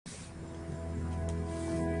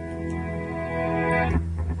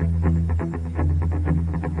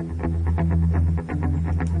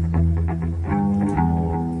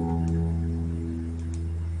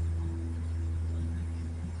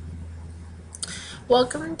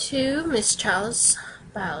Welcome to Miss Chiao's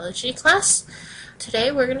biology class. Today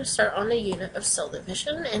we're going to start on a unit of cell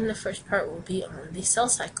division, and the first part will be on the cell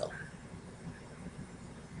cycle.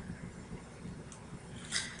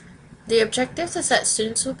 The objective is that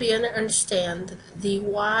students will be able to understand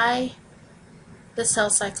why the cell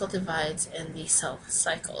cycle divides and the cell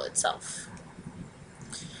cycle itself.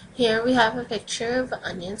 Here we have a picture of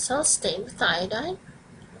onion cells stained with iodine.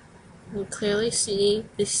 You clearly see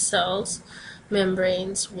the cells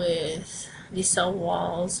membranes with the cell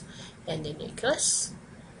walls and the nucleus.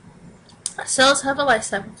 Cells have a life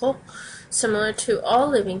cycle similar to all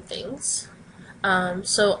living things.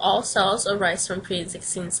 So all cells arise from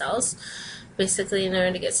pre-existing cells. Basically, in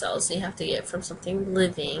order to get cells, you have to get from something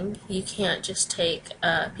living. You can't just take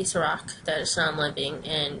a piece of rock that is non-living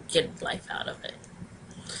and get life out of it.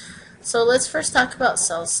 So let's first talk about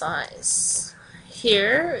cell size.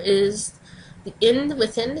 Here is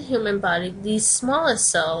within the human body, the smallest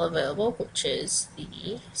cell available, which is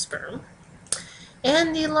the sperm,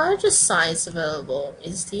 and the largest size available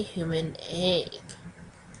is the human egg.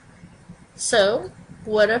 So,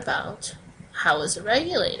 what about how is it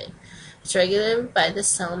regulated? It's regulated by the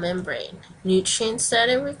cell membrane. Nutrients that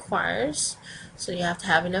it requires, so you have to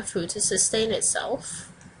have enough food to sustain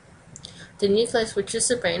itself. The nucleus, which is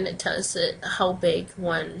the brain that tells it how big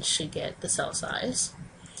one should get the cell size.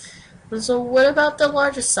 So what about the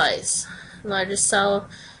largest size? The largest cell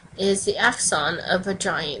is the axon of a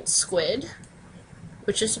giant squid,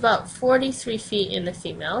 which is about 43 feet in the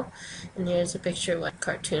female. And here's a picture of a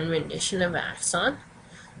cartoon rendition of an axon,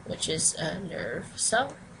 which is a nerve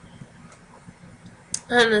cell.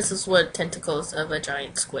 And this is what tentacles of a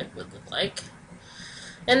giant squid would look like.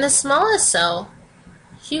 And the smallest cell,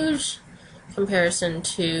 huge comparison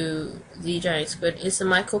to the giant squid, is the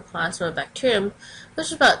mycoplasma bacterium, which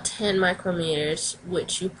is about 10 micrometers,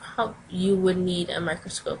 which you would need a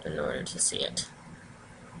microscope in order to see it.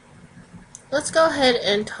 Let's go ahead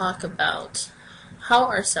and talk about how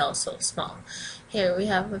are cells so small. Here we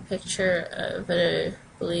have a picture of, I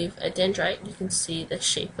believe, a dendrite. You can see the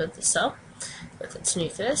shape of the cell with its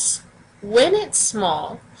nucleus. When it's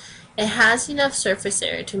small, it has enough surface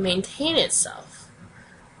area to maintain itself.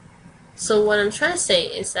 So what I'm trying to say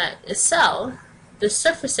is that a cell, the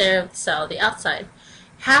surface area of the cell, the outside,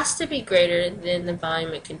 has to be greater than the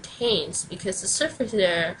volume it contains, because the surface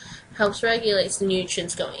area helps regulate the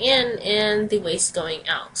nutrients going in and the waste going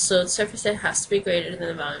out. So the surface area has to be greater than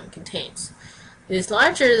the volume it contains. The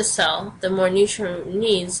larger the cell, the more nutrient it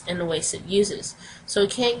needs and the waste it uses. So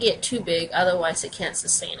it can't get too big, otherwise it can't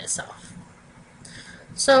sustain itself.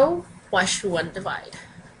 So why should one divide?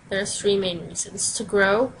 There are three main reasons: to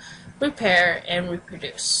grow, repair, and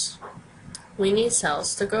reproduce. We need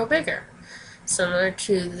cells to grow bigger. Similar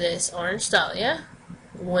to this orange dahlia,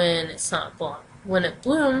 when it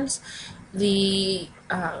blooms, the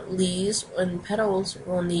leaves and petals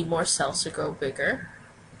will need more cells to grow bigger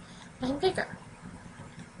and bigger.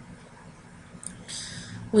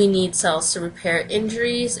 We need cells to repair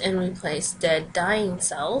injuries and replace dead, dying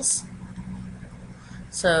cells.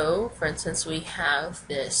 So, for instance, we have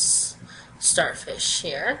this starfish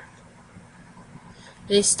here.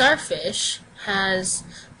 The starfish has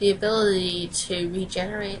the ability to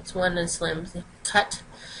regenerate when its limbs cut,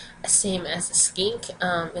 same as a skink.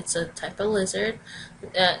 It's a type of lizard.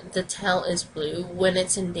 The tail is blue. When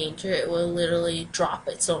it's in danger, it will literally drop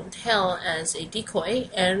its own tail as a decoy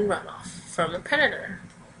and run off from a predator.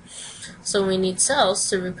 So we need cells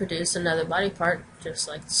to reproduce another body part, just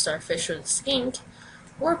like the starfish or the skink,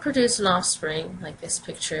 or produce an offspring, like this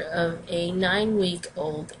picture of a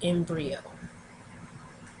 9-week-old embryo.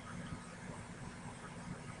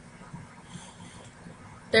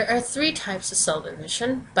 There are three types of cell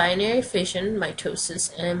division: binary fission,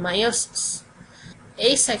 mitosis, and meiosis.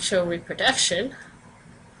 Asexual reproduction.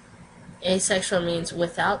 Asexual means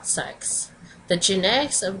without sex. The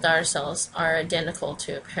genetics of daughter cells are identical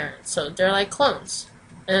to a parent, so they're like clones.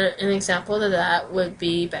 An example of that would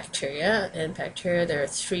be bacteria. In bacteria, there are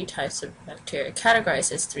three types of bacteria,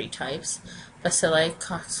 categorized as three types: bacilli,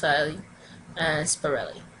 cocci, and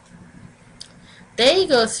spirelli. They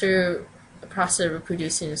go through process of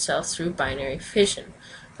reproducing themselves through binary fission,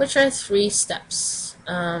 which are three steps.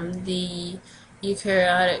 The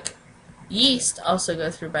eukaryotic yeast also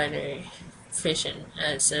go through binary fission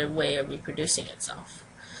as a way of reproducing itself.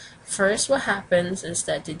 First, what happens is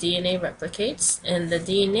that the DNA replicates, and the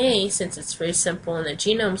DNA, since it's very simple and the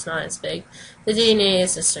genome's not as big, the DNA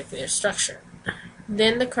is a circular structure.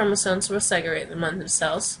 Then the chromosomes will segregate among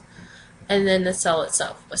themselves, and then the cell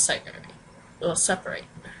itself will separate.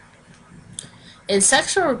 In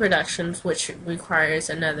sexual reproduction, which requires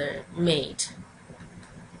another mate,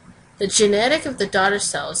 The genetic of the daughter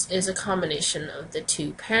cells is a combination of the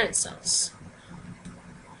two parent cells.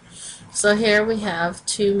 So here we have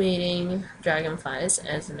two mating dragonflies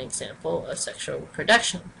as an example of sexual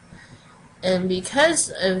reproduction. And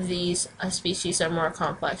because of these species are more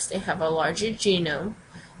complex, they have a larger genome,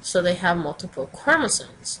 so they have multiple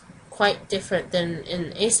chromosomes, quite different than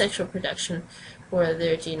in asexual reproduction, where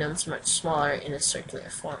their genome is much smaller in a circular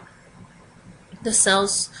form. The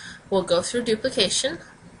cells will go through duplication,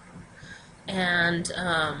 and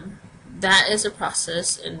that is a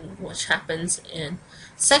process which happens in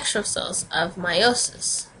sexual cells of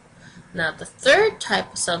meiosis. Now, the third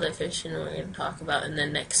type of cell division we're going to talk about in the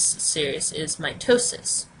next series is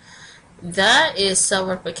mitosis. That is cell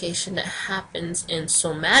replication that happens in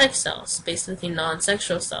somatic cells, basically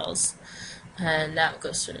non-sexual cells, and that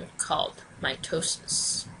goes sort of called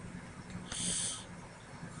mitosis.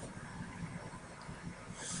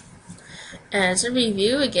 As a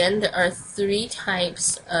review, again, there are three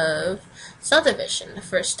types of cell division. The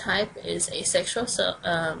first type is asexual cell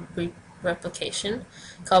replication,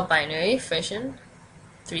 called binary fission.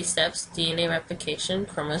 3 steps: DNA replication,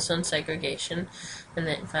 chromosome segregation, and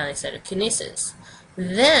then finally cytokinesis.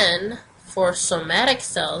 Then, for somatic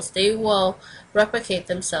cells, they will replicate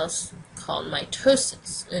themselves, called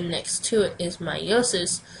mitosis. And next to it is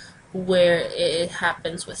meiosis, where it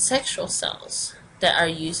happens with sexual cells that are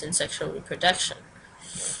used in sexual reproduction.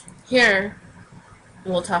 Here,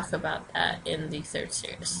 we'll talk about that in the third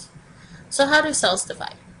series. So how do cells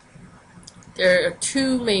divide? There are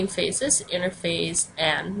two main phases, interphase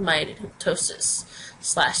and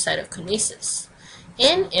mitosis/cytokinesis.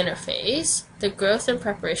 In interphase, the growth and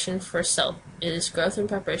preparation for cell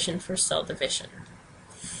division.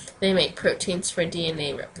 They make proteins for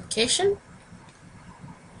DNA replication.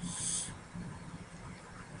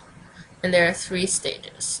 And there are 3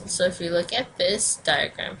 stages. So if you look at this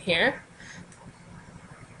diagram here,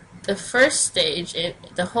 the first stage,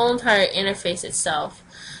 the whole entire interphase itself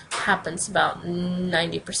happens about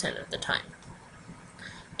 90% of the time.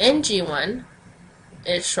 NG1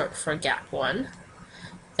 is short for gap 1.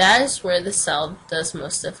 That is where the cell does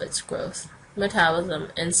most of its growth,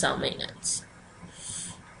 metabolism, and cell maintenance.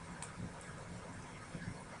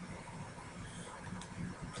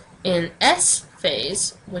 In S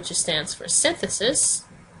phase, which stands for synthesis,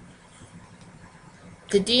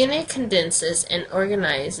 the DNA condenses and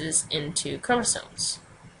organizes into chromosomes.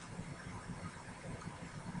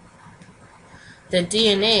 The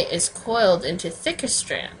DNA is coiled into thicker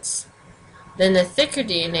strands. Then the thicker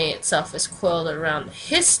DNA itself is coiled around the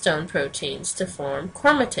histone proteins to form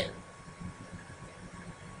chromatin.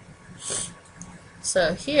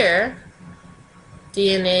 So here,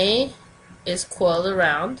 DNA is coiled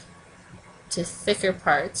around to thicker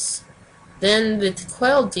parts. Then the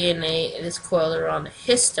coiled DNA is coiled around the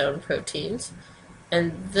histone proteins,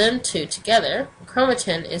 and them two together,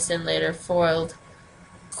 chromatin, is then later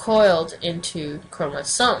coiled into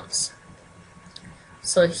chromosomes.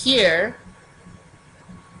 So here,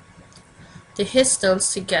 the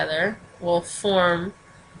histones together will form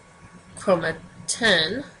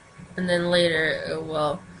chromatin, and then later it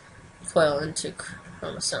will coil into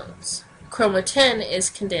chromosomes. Chromatin is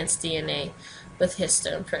condensed DNA with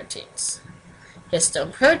histone proteins.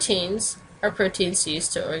 Histone proteins are proteins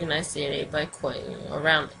used to organize DNA by coiling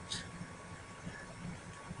around it.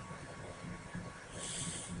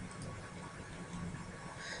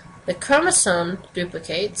 The chromosome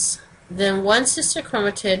duplicates, then one sister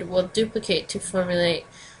chromatid will duplicate to formulate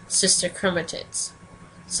sister chromatids.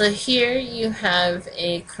 So here you have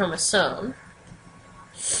a chromosome.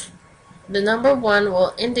 The number 1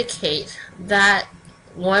 will indicate that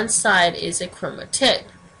one side is a chromatid.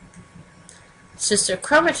 Sister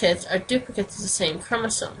chromatids are duplicates of the same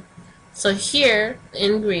chromosome. So here,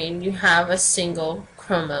 in green, you have a single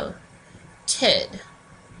chromatid,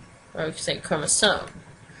 or we could say chromosome.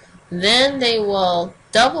 Then they will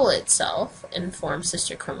double itself and form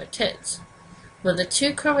sister chromatids. When the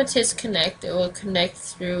 2 chromatids connect, it will connect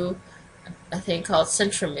through a thing called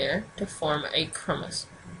centromere to form a chromosome.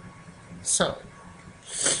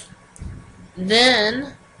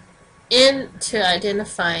 Then, to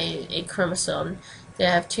identify a chromosome, they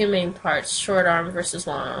have 2 main parts, short arm versus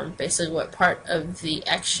long arm. Basically, what part of the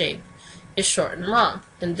X shape is short and long,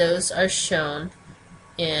 and those are shown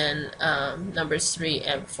in numbers 3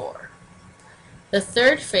 and 4. The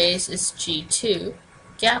third phase is G2,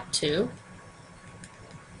 gap 2.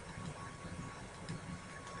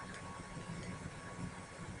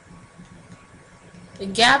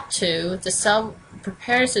 In gap 2, the cell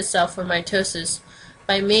prepares itself for mitosis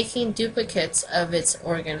by making duplicates of its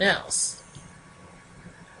organelles.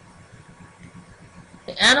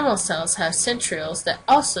 The animal cells have centrioles that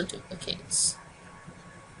also duplicates.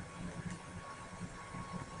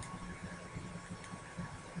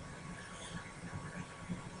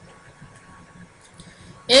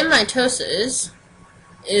 In mitosis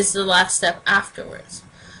is the last step afterwards.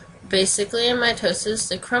 Basically, in mitosis,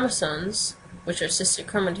 the chromosomes, which are sister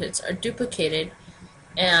chromatids, are duplicated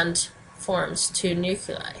and forms two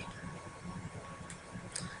nuclei.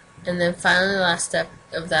 And then finally, the last step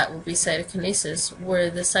of that will be cytokinesis, where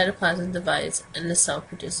the cytoplasm divides and the cell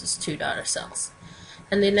produces two daughter cells.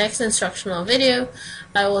 In the next instructional video,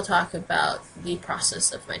 I will talk about the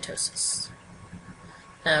process of mitosis.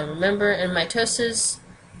 Now remember, in mitosis,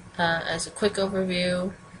 as a quick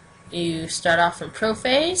overview, you start off in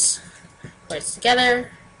prophase, where it's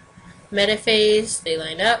together, metaphase, they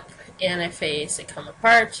line up, anaphase, they come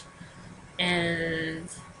apart, and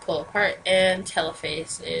pull apart, and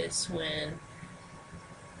telophase is when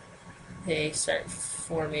they start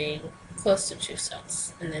forming close to two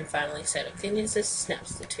cells. And then finally cytokinesis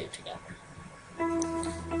snaps the two together.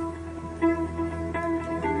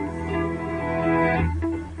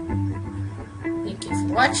 Thank you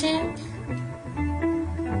for watching.